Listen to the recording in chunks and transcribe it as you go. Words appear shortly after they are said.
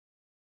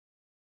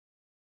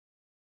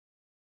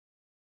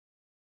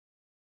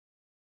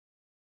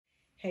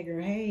Hey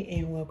girl, hey,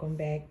 and welcome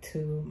back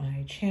to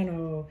my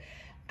channel.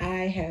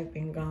 I have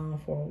been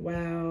gone for a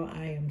while.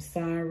 I am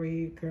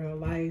sorry, girl.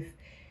 Life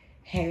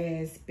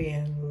has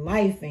been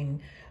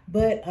lifing,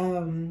 but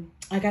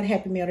I got a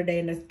Happy Meal today,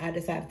 and I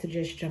decided to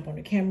just jump on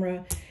the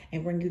camera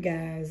and bring you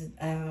guys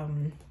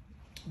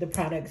the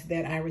products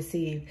that I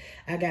received.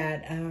 I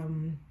got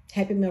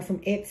Happy Meal from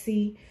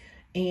Etsy,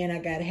 and I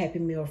got a Happy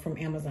Meal from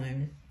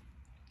Amazon.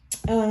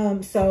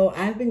 So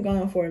I've been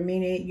gone for a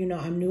minute. You know,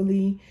 I'm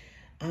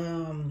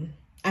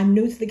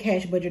new to the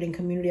cash budgeting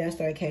community. I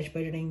started cash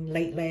budgeting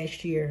late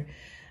last year.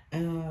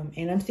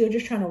 And I'm still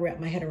just trying to wrap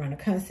my head around the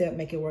concept,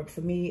 make it work for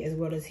me, as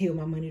well as heal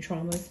my money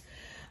traumas.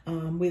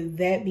 With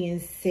that being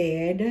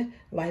said,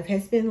 life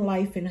has been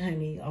lifing,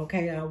 honey.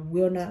 Okay, I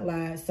will not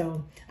lie.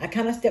 So I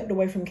kind of stepped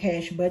away from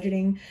cash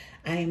budgeting.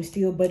 I am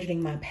still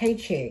budgeting my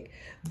paycheck,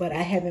 but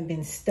I haven't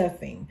been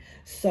stuffing.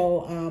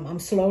 So I'm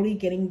slowly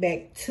getting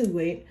back to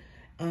it.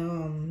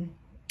 I'm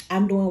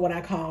doing what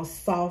I call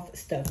soft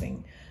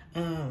stuffing.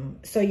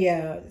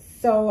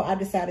 So I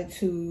decided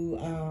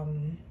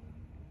to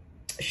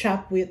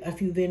shop with a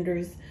few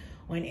vendors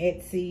on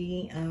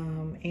Etsy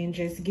and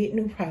just get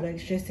new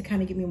products just to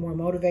kind of get me more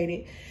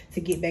motivated to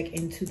get back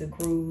into the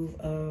groove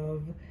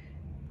of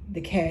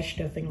the cash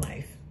stuffing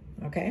life.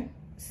 Okay,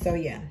 so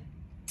yeah.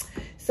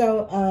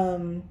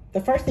 So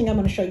the first thing I'm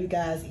going to show you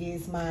guys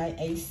is my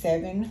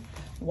A7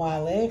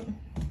 wallet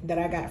that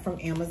I got from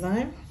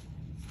Amazon,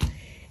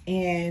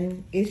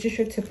 and it's just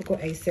your typical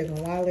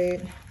A7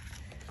 wallet.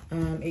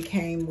 It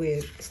came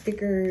with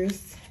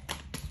stickers,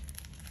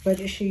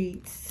 budget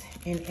sheets,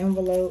 and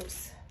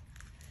envelopes.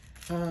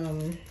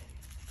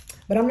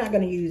 But I'm not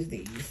going to use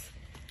these.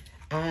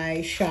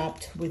 I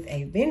shopped with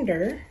a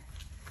vendor.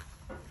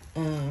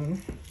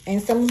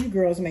 And some of you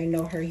girls may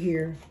know her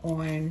here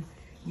on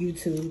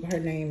YouTube. Her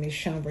name is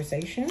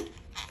Shonversation.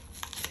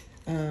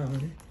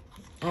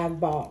 I've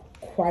bought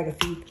quite a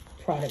few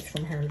products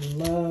from her.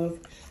 Love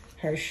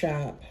her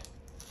shop.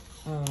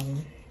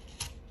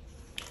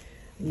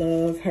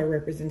 Love her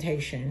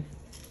representation.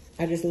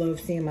 I just love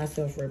seeing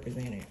myself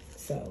represented.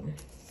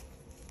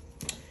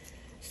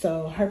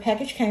 So her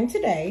package came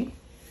today.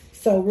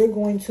 So we're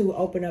going to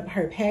open up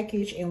her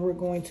package and we're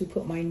going to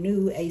put my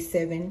new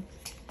A7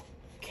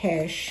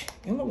 cash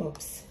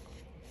envelopes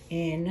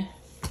in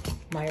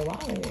my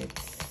wallet.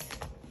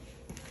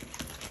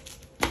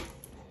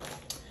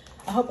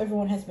 I hope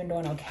everyone has been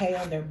doing okay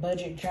on their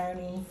budget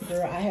journey.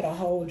 Girl, I had a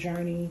whole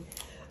journey.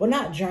 Well,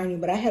 not journey,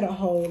 but I had a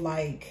whole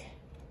like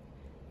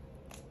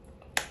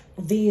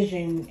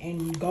vision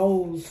and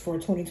goals for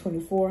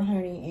 2024,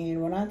 honey.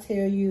 And when I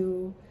tell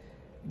you,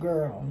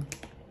 girl,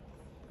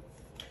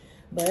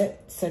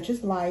 but such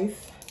is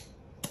life,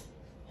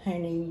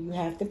 honey. You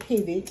have to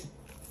pivot.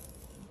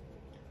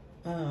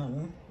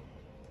 So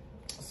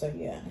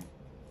yeah.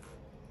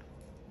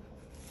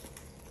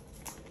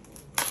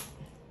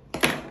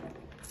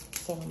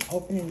 So I'm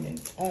opening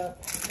it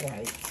up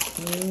right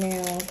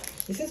now.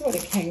 This is what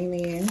it came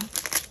in.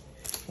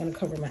 I'm gonna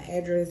cover my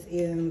address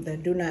in the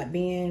do not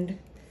bend.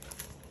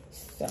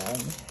 So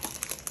I'm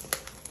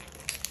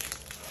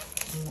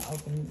gonna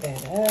open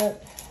that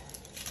up.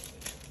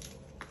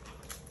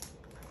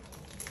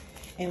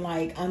 And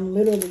like, I'm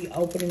literally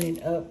opening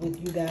it up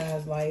with you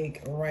guys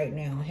like right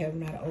now. I have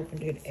not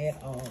opened it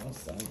at all.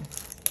 So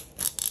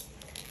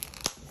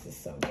this is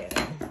so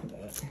ghetto,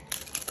 but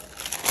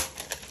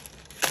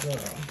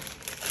girl,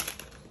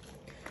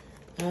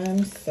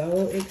 I'm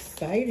so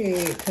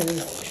excited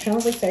because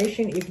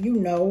Shonversation, if you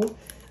know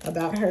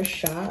about her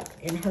shop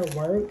and her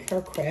work,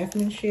 her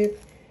craftsmanship,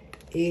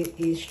 it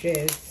is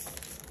just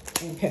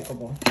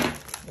impeccable,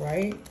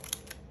 right?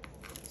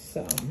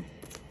 So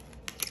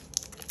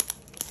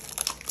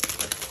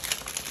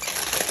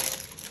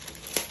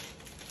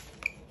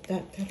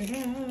I'm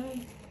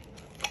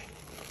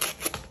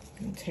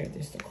gonna tear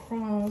this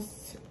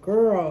across,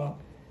 girl.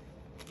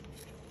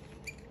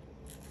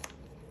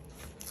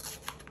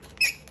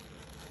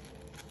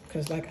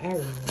 Cause like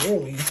I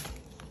really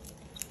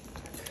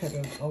could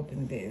have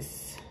opened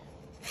this.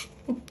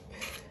 All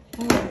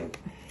right.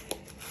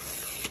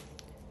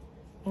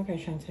 Okay,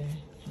 Shantae.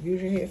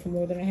 Use your head for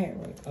more than a hat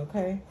rake.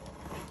 Okay.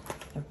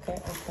 Okay.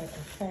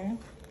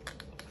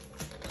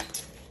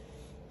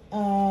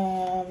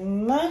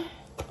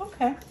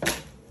 Okay.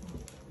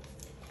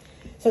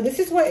 So this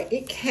is what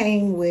it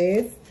came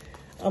with.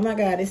 Oh my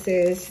God, it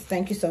says,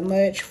 thank you so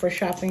much for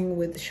shopping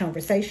with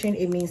Shonversation.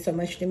 It means so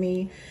much to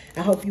me.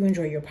 I hope you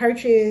enjoy your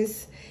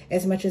purchase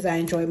as much as I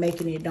enjoy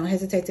making it. Don't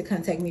hesitate to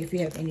contact me if you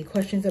have any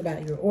questions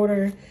about your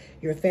order.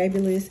 You're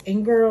fabulous.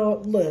 And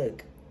girl,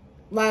 look,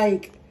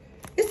 like,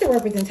 it's the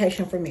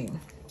representation for me.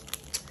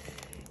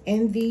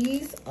 And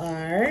these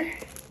are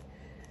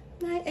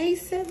my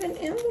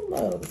A7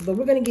 envelopes. But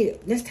we're going to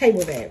get, let's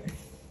table that.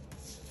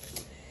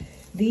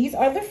 These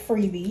are the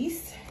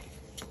freebies.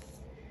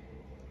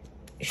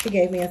 She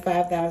gave me a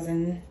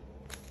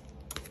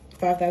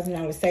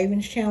 $5,000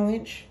 savings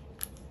challenge.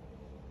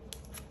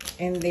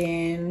 And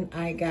then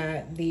I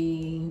got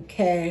the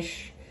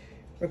cash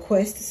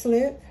request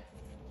slip.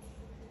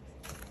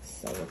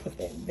 So we'll put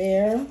that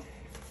there.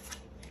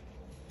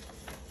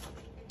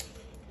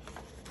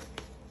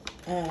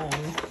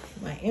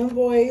 my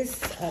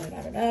invoice.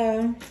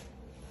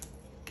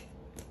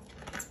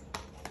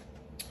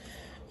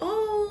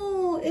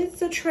 Oh,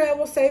 it's a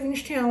travel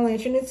savings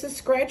challenge and it's a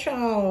scratch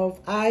off.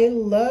 I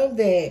love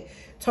that.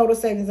 Total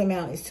savings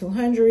amount is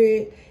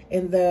 $200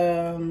 and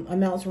the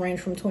amounts range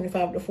from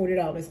 $25 to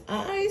 $40.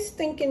 I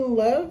stinking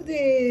love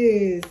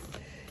this.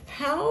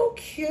 How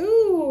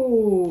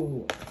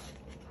cute.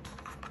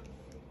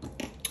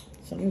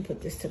 So let me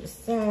put this to the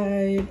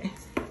side.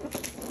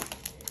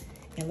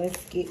 And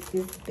let's get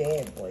this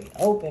bad boy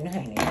open,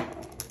 honey.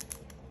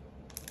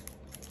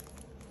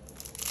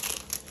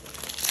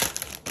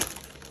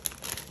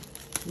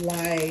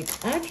 Like,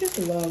 I just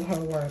love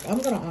her work. I'm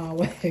going to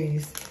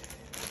always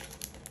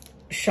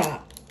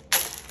shop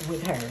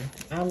with her.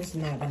 I'm just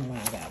not going to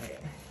lie about it.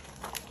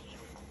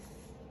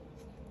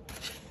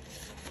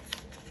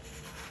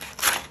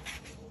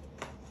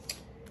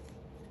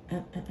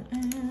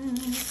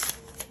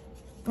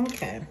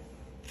 Okay.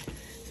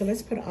 So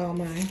let's put all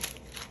my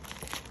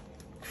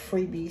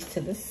freebies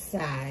to the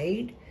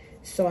side.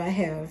 So I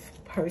have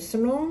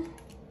personal,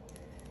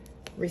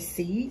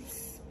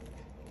 receipts,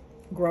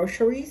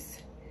 groceries,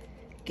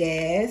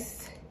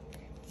 gas,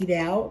 eat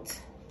out,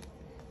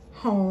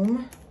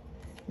 home,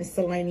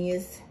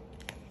 miscellaneous,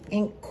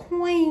 and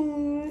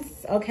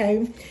coins.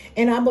 Okay,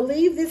 and I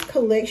believe this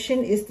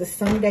collection is the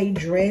Sunday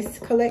dress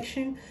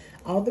collection.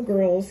 All the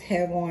girls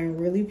have on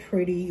really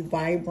pretty,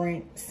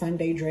 vibrant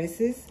Sunday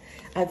dresses.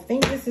 I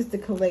think this is the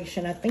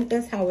collection. I think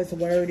that's how it's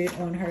worded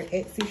on her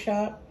Etsy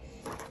shop.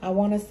 I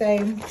want to say,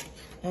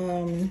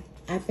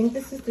 I think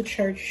this is the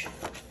church.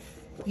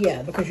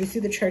 Yeah, because you see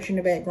the church in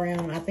the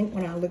background. I think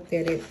when I looked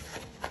at it,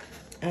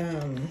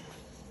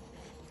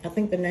 I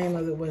think the name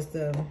of it was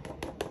the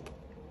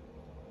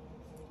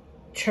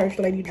Church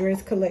Lady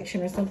Dress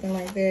Collection or something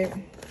like that.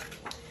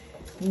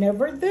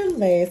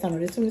 Nevertheless, I know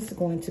this one is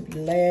going to be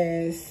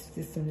last.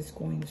 This one is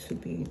going to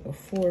be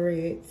before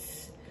it.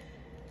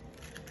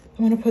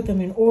 I'm going to put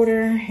them in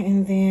order,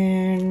 and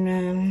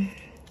then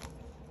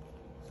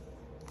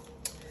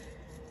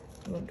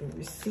we'll do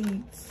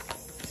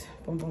receipts.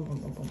 Boom, boom, boom,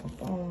 boom, boom, boom,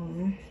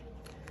 boom.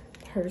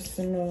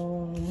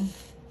 Personal.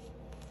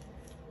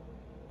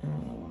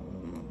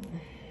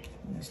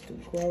 Let's do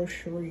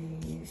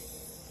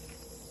groceries.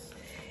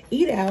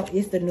 Eat out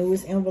is the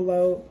newest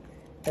envelope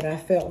that I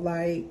felt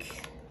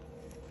like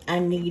I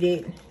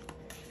needed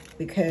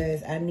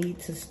because I need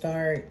to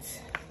start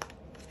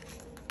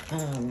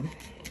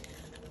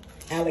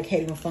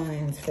allocating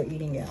funds for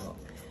eating out.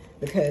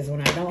 Because when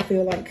I don't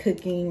feel like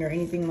cooking or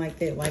anything like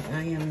that, like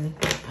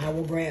I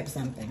will grab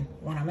something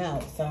when I'm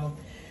out. So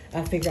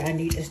I figure I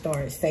need to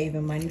start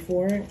saving money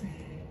for it.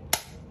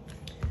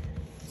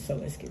 So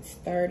let's get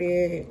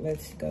started.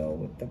 Let's go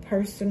with the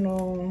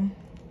personal.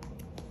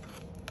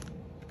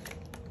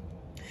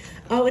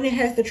 Oh, and it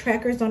has the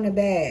trackers on the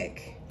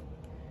back.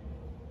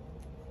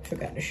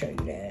 Forgot to show you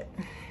that.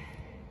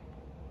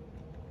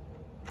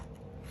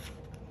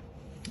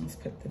 Let's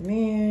put them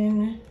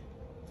in.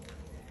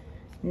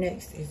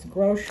 Next is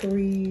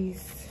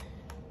groceries.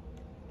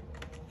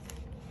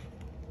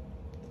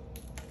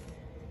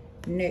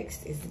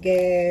 Next is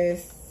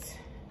gas.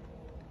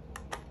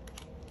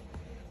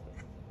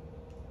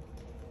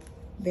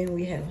 Then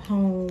we have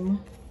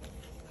home.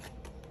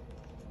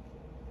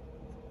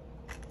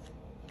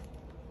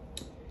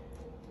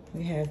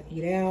 We have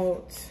eat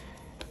out.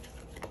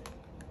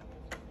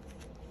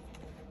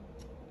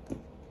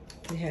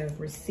 We have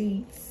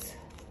receipts.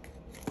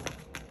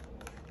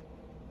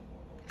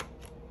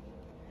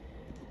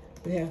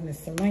 We have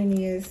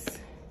miscellaneous.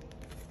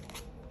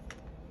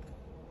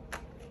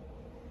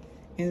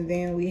 And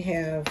then we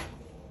have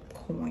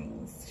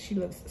coins. She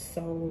looks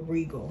so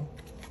regal.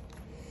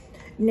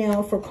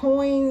 Now for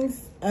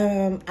coins,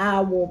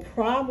 I will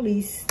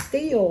probably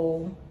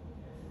still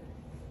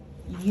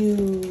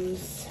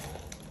use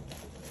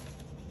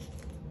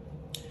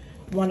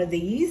one of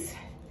these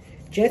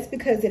just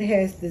because it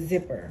has the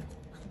zipper,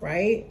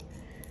 right?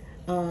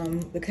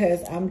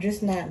 Because I'm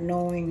just not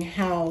knowing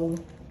how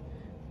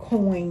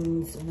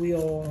coins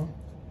will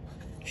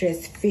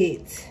just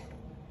fit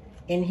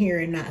in here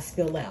and not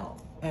spill out.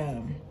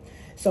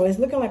 So it's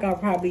looking like I'll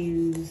probably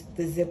use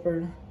the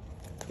zipper,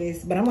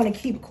 but I'm going to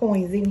keep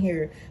coins in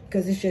here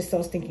because it's just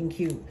so stinking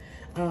cute.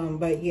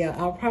 But yeah,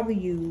 I'll probably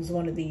use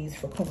one of these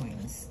for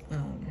coins.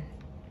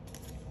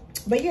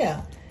 But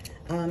yeah,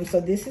 so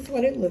this is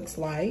what it looks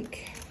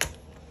like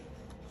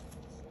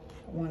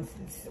once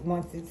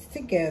it's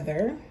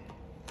together.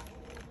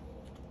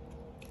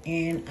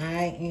 And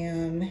I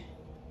am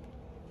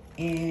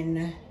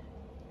in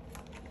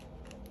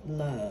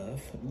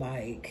love.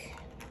 Like,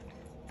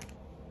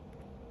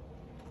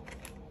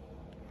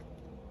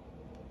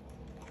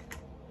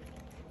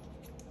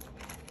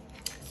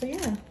 so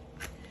yeah,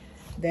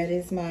 that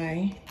is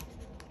my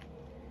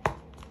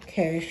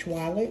cash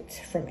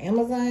wallet from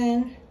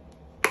Amazon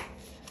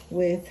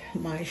with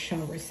my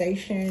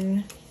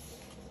Shonversation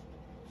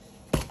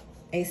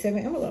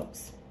A7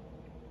 envelopes.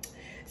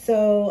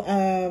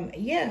 So,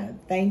 yeah,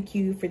 thank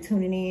you for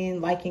tuning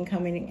in, liking,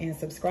 commenting, and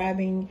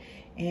subscribing.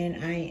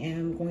 And I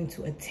am going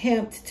to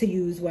attempt to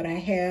use what I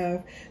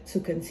have to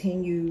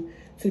continue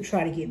to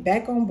try to get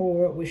back on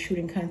board with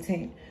shooting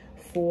content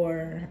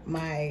for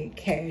my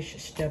cash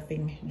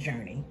stuffing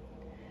journey.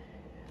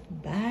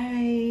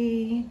 Bye.